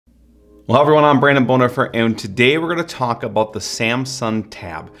Well, everyone, I'm Brandon Bonhoeffer, and today we're going to talk about the Samsung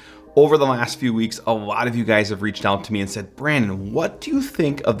Tab. Over the last few weeks, a lot of you guys have reached out to me and said, Brandon, what do you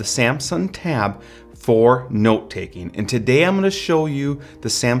think of the Samsung Tab for note-taking? And today I'm going to show you the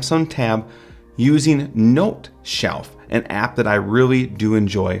Samsung Tab using Noteshelf, an app that I really do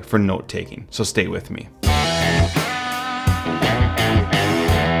enjoy for note-taking. So stay with me.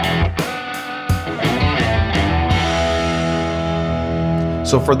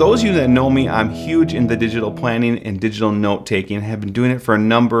 So for those of you that know me, I'm huge into digital planning and digital note-taking. I have been doing it for a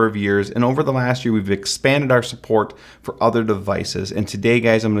number of years, and over the last year we've expanded our support for other devices. And today,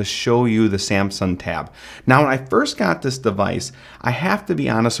 guys, I'm going to show you the Samsung Tab. Now, when I first got this device, I have to be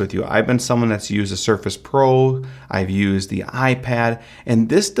honest with you, I've been someone that's used the Surface Pro, I've used the iPad, and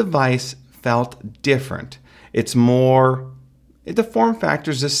this device felt different. The form factor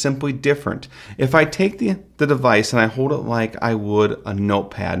is just simply different. If I take the device and I hold it like I would a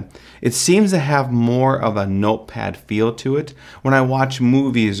notepad, it seems to have more of a notepad feel to it. When I watch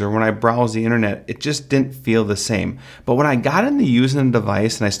movies or when I browse the internet, it just didn't feel the same. But when I got into using the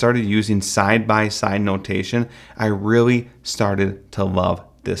device and I started using side-by-side notation, I really started to love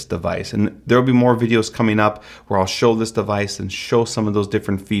this device. And there will be more videos coming up where I'll show this device and show some of those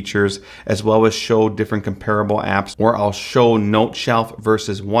different features, as well as show different comparable apps, where I'll show Noteshelf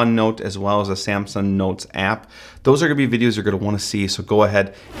versus OneNote, as well as a Samsung Notes app. Those are going to be videos you're going to want to see, so go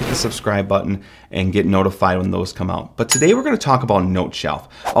ahead, hit the subscribe button and get notified when those come out. But today we're going to talk about Noteshelf.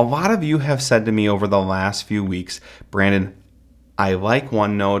 A lot of you have said to me over the last few weeks, Brandon, I like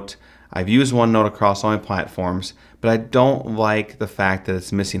OneNote, I've used OneNote across all my platforms, but I don't like the fact that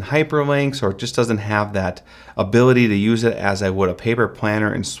it's missing hyperlinks, or it just doesn't have that ability to use it as I would a paper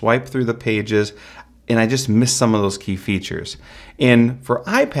planner and swipe through the pages, and I just miss some of those key features. And for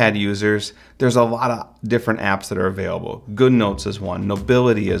iPad users, there's a lot of different apps that are available. GoodNotes is one,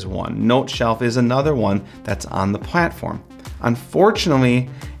 Nobility is one, Noteshelf is another one that's on the platform. Unfortunately,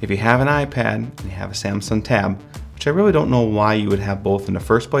 if you have an iPad and you have a Samsung Tab, which I really don't know why you would have both in the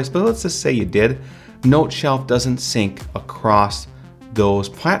first place, but let's just say you did, Noteshelf doesn't sync across those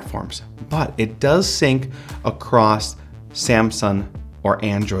platforms, but it does sync across Samsung or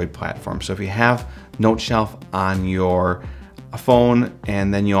Android platforms. So if you have Noteshelf on your phone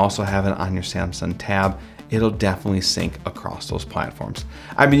and then you also have it on your Samsung Tab, it'll definitely sync across those platforms.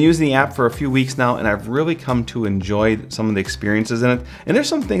 I've been using the app for a few weeks now, and I've really come to enjoy some of the experiences in it. And there's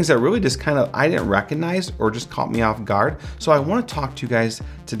some things that really just I didn't recognize or just caught me off guard. So I want to talk to you guys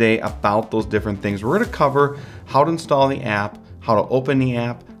today about those different things. We're going to cover how to install the app, how to open the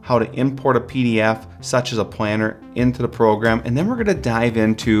app, how to import a PDF, such as a planner, into the program. And then we're going to dive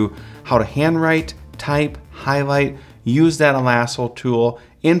into how to handwrite, type, highlight, use that lasso tool,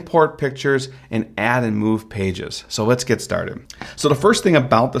 import pictures, and add and move pages. So let's get started. So the first thing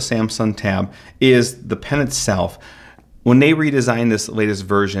about the Samsung Tab is the pen itself. When they redesigned this latest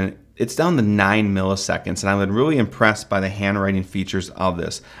version, it's down to 9 milliseconds, and I've been really impressed by the handwriting features of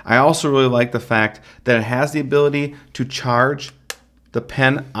this. I also really like the fact that it has the ability to charge the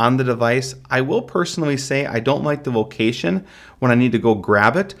pen on the device. I will personally say I don't like the location when I need to go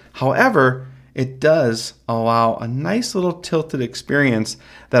grab it. However, it does allow a nice little tilted experience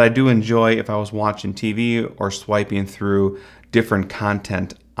that I do enjoy if I was watching TV or swiping through different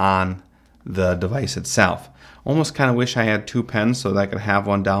content on the device itself. Almost kind of wish I had two pens so that I could have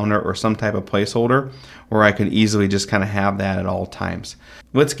one down there, or some type of placeholder where I could easily just kind of have that at all times.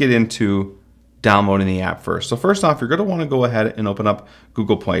 Let's get into downloading the app first. So first off, you're going to want to go ahead and open up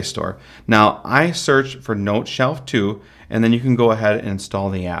Google Play Store. Now, I searched for Noteshelf 2, and then you can go ahead and install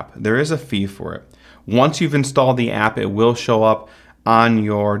the app. There is a fee for it. Once you've installed the app, it will show up on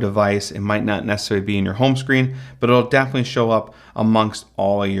your device. It might not necessarily be in your home screen, but it'll definitely show up amongst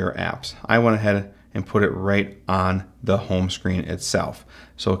all of your apps. I went ahead and put it right on the home screen itself,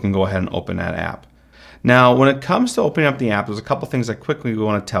 so it can go ahead and open that app. Now, when it comes to opening up the app, there's a couple things I quickly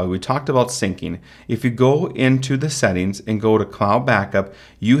want to tell you. We talked about syncing. If you go into the settings and go to Cloud Backup,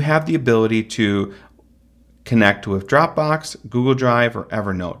 you have the ability to connect with Dropbox, Google Drive, or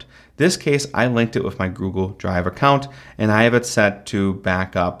Evernote. This case, I linked it with my Google Drive account, and I have it set to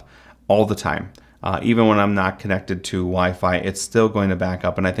back up all the time. Even when I'm not connected to Wi-Fi, it's still going to back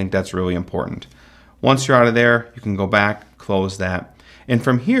up, and I think that's really important. Once you're out of there, you can go back, close that. And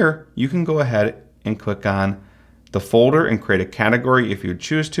from here, you can go ahead and click on the folder and create a category if you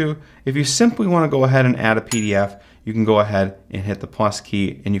choose to. If you simply want to go ahead and add a PDF, you can go ahead and hit the plus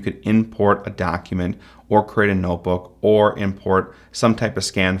key, and you could import a document or create a notebook or import some type of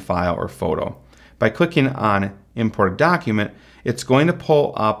scan file or photo. By clicking on import a document, it's going to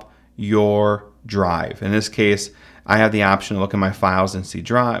pull up your drive. In this case, I have the option to look at my files and see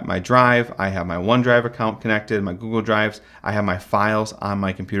my drive. I have my OneDrive account connected, my Google Drives. I have my files on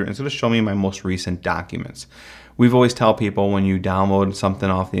my computer. It's going to show me my most recent documents. We've always tell people when you download something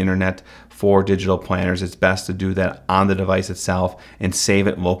off the internet for digital planners, it's best to do that on the device itself and save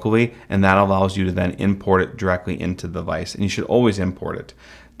it locally, and that allows you to then import it directly into the device. And you should always import it.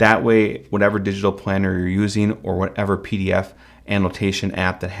 That way, whatever digital planner you're using or whatever PDF annotation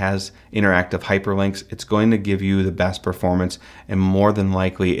app that has interactive hyperlinks, it's going to give you the best performance, and more than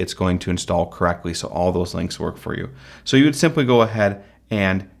likely it's going to install correctly so all those links work for you. So you would simply go ahead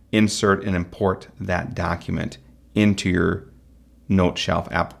and insert and import that document into your Noteshelf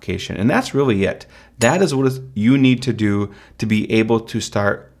application. And that's really it. That is what you need to do to be able to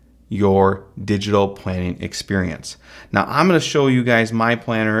start your digital planning experience. Now I'm going to show you guys my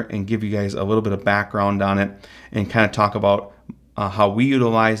planner and give you guys a little bit of background on it and kind of talk about how we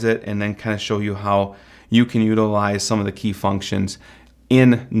utilize it, and then kind of show you how you can utilize some of the key functions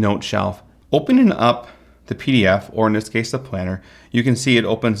in Noteshelf. Opening up the PDF, or in this case the planner, you can see it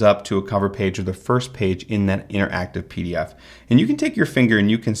opens up to a cover page or the first page in that interactive PDF. And you can take your finger and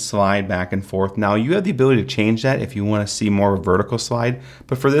you can slide back and forth. Now you have the ability to change that if you want to see more of a vertical slide,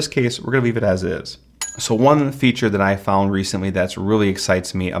 but for this case we're going to leave it as is. So one feature that I found recently that's really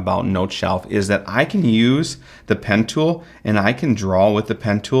excites me about Noteshelf is that I can use the pen tool and I can draw with the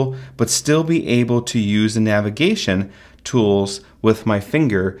pen tool, but still be able to use the navigation tools with my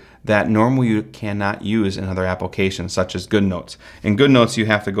finger that normally you cannot use in other applications such as GoodNotes. In GoodNotes you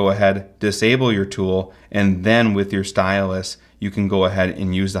have to go ahead, disable your tool, and then with your stylus you can go ahead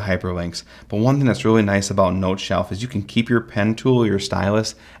and use the hyperlinks. But one thing that's really nice about Noteshelf is you can keep your pen tool, your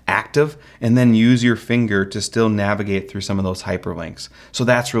stylus active, and then use your finger to still navigate through some of those hyperlinks. So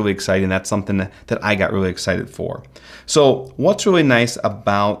that's really exciting. That's something that I got really excited for. So what's really nice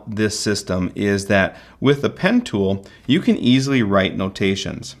about this system is that with the pen tool, you can easily write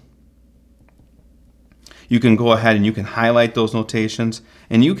notations. You can go ahead and you can highlight those notations,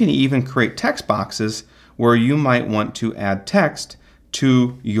 and you can even create text boxes where you might want to add text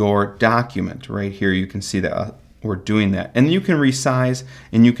to your document. Right here you can see that we're doing that. And you can resize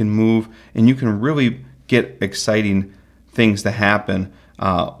and you can move and you can really get exciting things to happen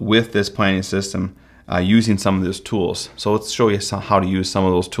with this planning system using some of those tools. So let's show you how to use some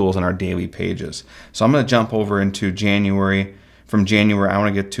of those tools in our daily pages. So I'm going to jump over into January. From January, I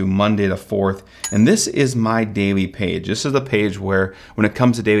want to get to Monday the 4th, and this is my daily page. This is the page where when it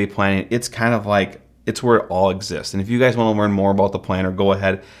comes to daily planning, it's kind of like it's where it all exists. And if you guys want to learn more about the planner, go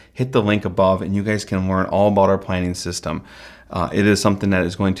ahead, hit the link above, and you guys can learn all about our planning system. It is something that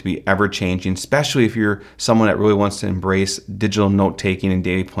is going to be ever changing, especially if you're someone that really wants to embrace digital note taking and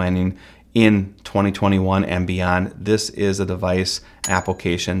daily planning in 2021 and beyond. This is a device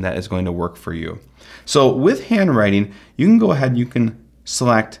application that is going to work for you. So with handwriting, you can go ahead and you can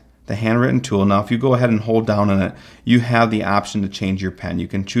select the handwritten tool. Now if you go ahead and hold down on it, you have the option to change your pen. You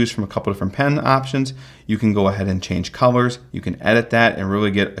can choose from a couple different pen options. You can go ahead and change colors. You can edit that and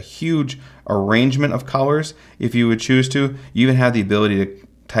really get a huge arrangement of colors if you would choose to. You even have the ability to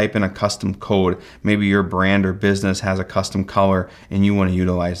type in a custom code. Maybe your brand or business has a custom color and you want to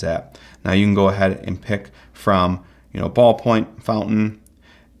utilize that. Now you can go ahead and pick from, ballpoint, fountain,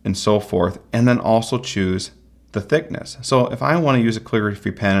 and so forth, and then also choose the thickness. So if I want to use a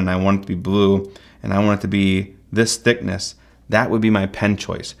calligraphy pen and I want it to be blue and I want it to be this thickness, that would be my pen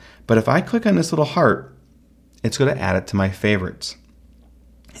choice. But if I click on this little heart, it's going to add it to my favorites.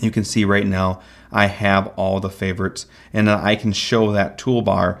 You can see right now I have all the favorites, and then I can show that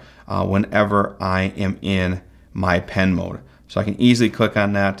toolbar whenever I am in my pen mode. So I can easily click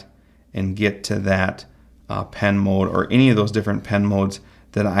on that and get to that pen mode or any of those different pen modes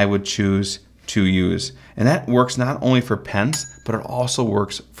that I would choose to use. And that works not only for pens, but it also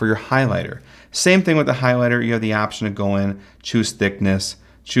works for your highlighter. Same thing with the highlighter. You have the option to go in, choose thickness,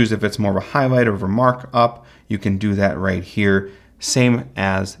 choose if it's more of a highlight or of a markup. You can do that right here. Same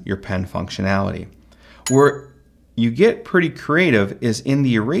as your pen functionality. Where you get pretty creative is in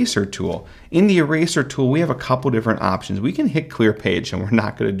the eraser tool. In the eraser tool, we have a couple different options. We can hit clear page, and we're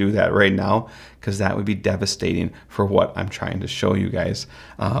not going to do that right now because that would be devastating for what I'm trying to show you guys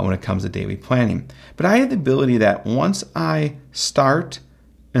when it comes to daily planning. But I have the ability that once I start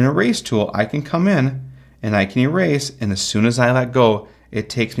an erase tool, I can come in and I can erase, and as soon as I let go, it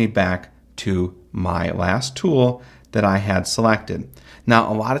takes me back to my last tool that I had selected. Now,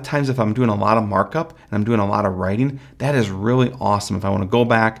 a lot of times if I'm doing a lot of markup and I'm doing a lot of writing, that is really awesome. If I want to go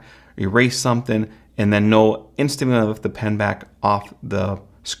back, erase something, and then know instantly when I lift the pen back off the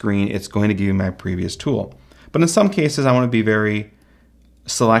screen, it's going to give you my previous tool. But in some cases, I want to be very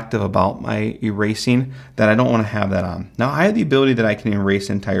selective about my erasing that I don't want to have that on. Now I have the ability that I can erase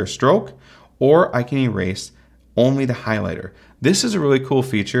entire stroke, or I can erase only the highlighter. This is a really cool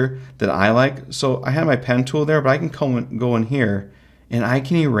feature that I like. So I have my pen tool there, but I can go in here and I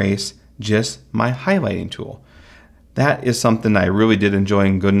can erase just my highlighting tool. That is something I really did enjoy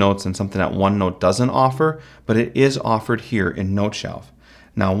in GoodNotes and something that OneNote doesn't offer, but it is offered here in Noteshelf.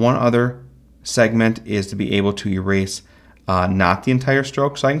 Now, one other segment is to be able to erase not the entire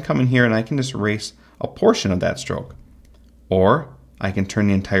stroke. So I can come in here and I can just erase a portion of that stroke. Or I can turn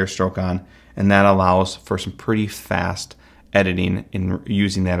the entire stroke on, and that allows for some pretty fast editing in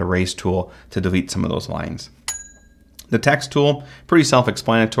using that erase tool to delete some of those lines. The text tool, pretty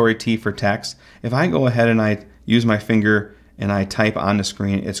self-explanatory, T for text. If I go ahead and I use my finger and I type on the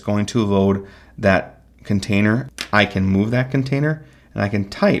screen, it's going to load that container. I can move that container and I can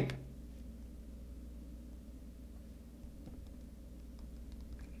type.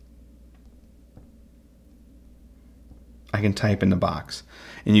 I can type in the box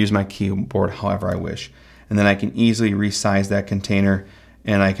and use my keyboard however I wish. And then I can easily resize that container,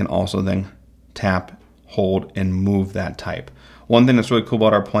 and I can also then tap, hold, and move that type. One thing that's really cool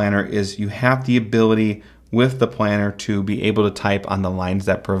about our planner is you have the ability with the planner to be able to type on the lines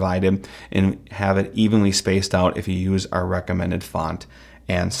that provided and have it evenly spaced out if you use our recommended font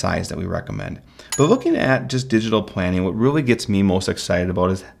and size that we recommend. But looking at just digital planning, what really gets me most excited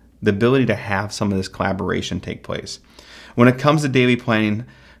about is the ability to have some of this collaboration take place. When it comes to daily planning,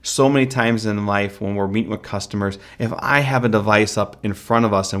 so many times in life when we're meeting with customers, if I have a device up in front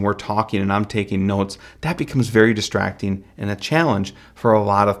of us and we're talking and I'm taking notes, that becomes very distracting and a challenge for a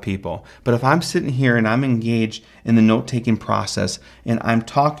lot of people. But if I'm sitting here and I'm engaged in the note-taking process and I'm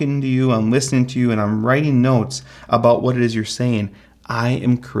talking to you, I'm listening to you, and I'm writing notes about what it is you're saying, I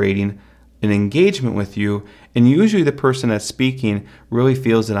am creating an engagement with you, and usually the person that's speaking really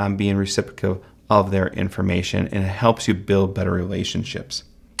feels that I'm being reciprocal of their information, and it helps you build better relationships.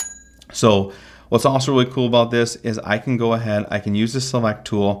 So what's also really cool about this is I can go ahead, I can use the select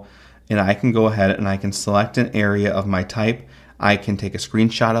tool, and I can go ahead and I can select an area of my type. I can take a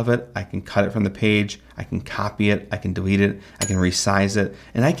screenshot of it, I can cut it from the page, I can copy it, I can delete it, I can resize it,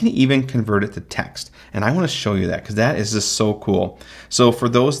 and I can even convert it to text. And I want to show you that because that is just so cool. So for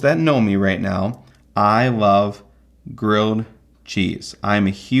those that know me right now, I love grilled cheese. I'm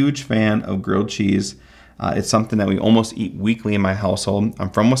a huge fan of grilled cheese. It's something that we almost eat weekly in my household.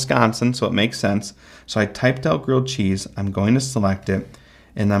 I'm from Wisconsin, so it makes sense. So I typed out grilled cheese. I'm going to select it,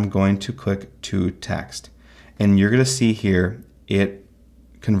 and I'm going to click to text. And you're going to see here, it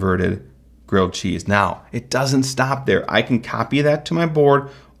converted grilled cheese. Now, it doesn't stop there. I can copy that to my board,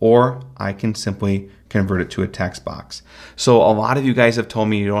 or I can simply convert it to a text box. So a lot of you guys have told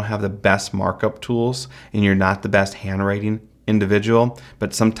me you don't have the best markup tools and you're not the best handwriting individual,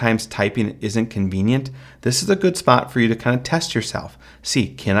 but sometimes typing isn't convenient. This is a good spot for you to kind of test yourself.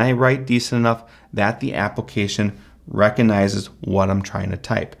 See, can I write decent enough that the application recognizes what I'm trying to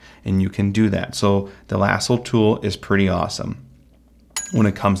type? And you can do that. So the lasso tool is pretty awesome when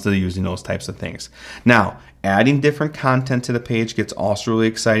it comes to using those types of things. Now, adding different content to the page gets also really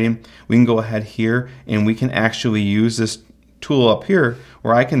exciting. We can go ahead here and we can actually use this tool up here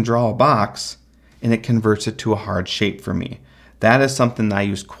where I can draw a box and it converts it to a hard shape for me. That is something that I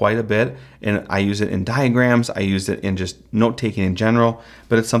use quite a bit, and I use it in diagrams, I use it in just note-taking in general,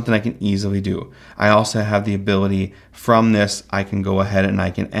 but it's something I can easily do. I also have the ability from this, I can go ahead and I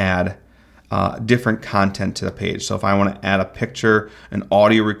can add different content to the page. So if I want to add a picture, an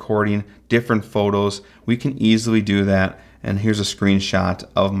audio recording, different photos, we can easily do that. And here's a screenshot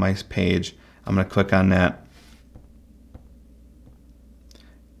of my page. I'm going to click on that.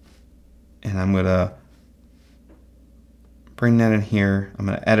 And I'm going to bring that in here. I'm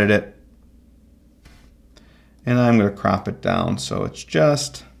going to edit it. And I'm going to crop it down so it's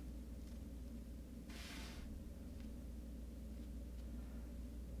just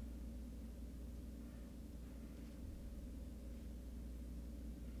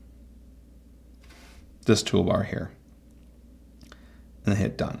this toolbar here. And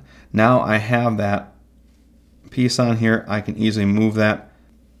hit done. Now I have that piece on here. I can easily move that,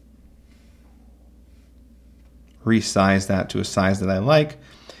 resize that to a size that I like.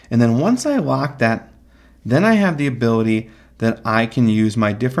 And then once I lock that, then I have the ability that I can use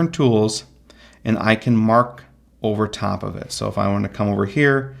my different tools and I can mark over top of it. So if I want to come over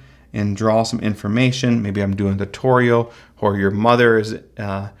here and draw some information, maybe I'm doing a tutorial, or your mother is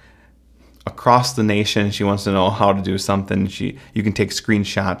across the nation, she wants to know how to do something, you can take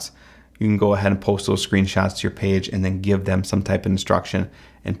screenshots. You can go ahead and post those screenshots to your page and then give them some type of instruction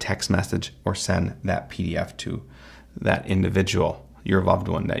and text message or send that PDF to that individual. your loved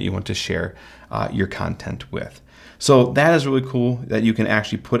one that you want to share your content with. So that is really cool that you can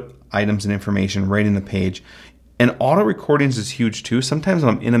actually put items and information right in the page. And auto recordings is huge too. Sometimes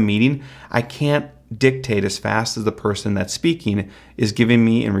when I'm in a meeting, I can't dictate as fast as the person that's speaking is giving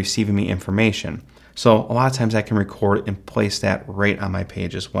me and receiving me information. So a lot of times I can record and place that right on my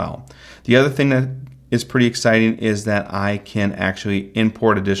page as well. The other thing that is pretty exciting is that I can actually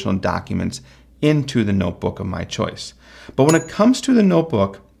import additional documents into the notebook of my choice. But when it comes to the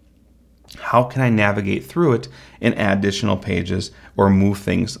notebook, how can I navigate through it and add additional pages or move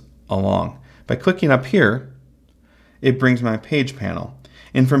things along? By clicking up here, it brings my page panel.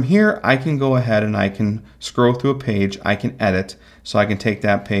 And from here, I can go ahead and I can scroll through a page, I can edit, so I can take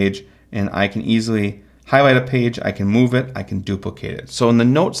that page and I can easily highlight a page, I can move it, I can duplicate it. So in the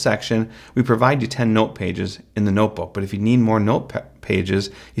notes section, we provide you 10 note pages in the notebook, but if you need more note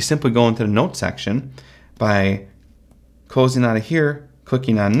pages, you simply go into the note section by closing out of here,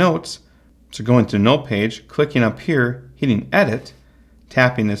 clicking on notes, so going to the note page, clicking up here, hitting edit,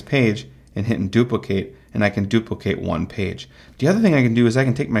 tapping this page and hitting duplicate, and I can duplicate one page. The other thing I can do is I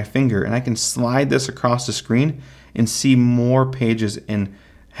can take my finger and I can slide this across the screen and see more pages and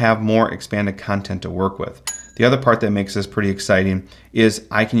have more expanded content to work with. The other part that makes this pretty exciting is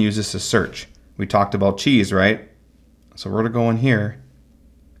I can use this to search. We talked about cheese, right? So we're gonna go in here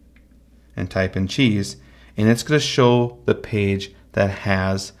and type in cheese, and it's gonna show the page that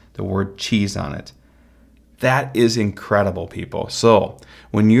has the word cheese on it. That is incredible, people. So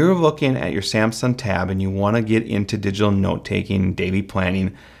when you're looking at your Samsung tab and you want to get into digital note-taking, daily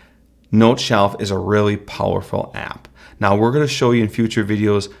planning, Noteshelf is a really powerful app. Now we're going to show you in future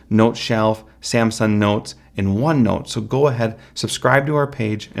videos Noteshelf, Samsung Notes, and OneNote. So go ahead, subscribe to our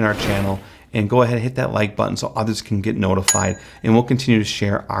page and our channel, and go ahead and hit that like button so others can get notified, and we'll continue to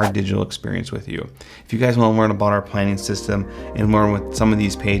share our digital experience with you. If you guys want to learn about our planning system and learn what some of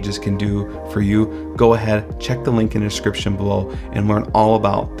these pages can do for you, go ahead, check the link in the description below and learn all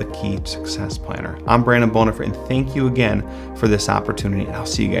about the Key to Success Planner. I'm Brandon Bonifant, and thank you again for this opportunity, and I'll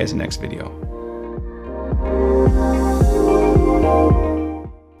see you guys in the next video.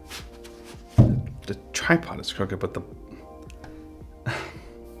 The tripod is crooked, but the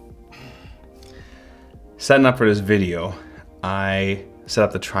setting up for this video, I set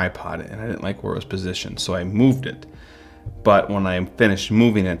up the tripod and I didn't like where it was positioned, so I moved it. But when I finished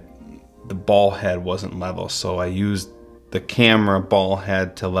moving it, the ball head wasn't level, so I used the camera ball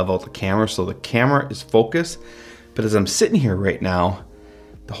head to level the camera so the camera is focused. But as I'm sitting here right now,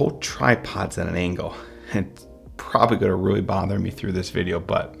 the whole tripod's at an angle. It's probably gonna really bother me through this video,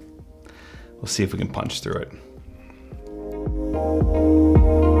 but we'll see if we can punch through it.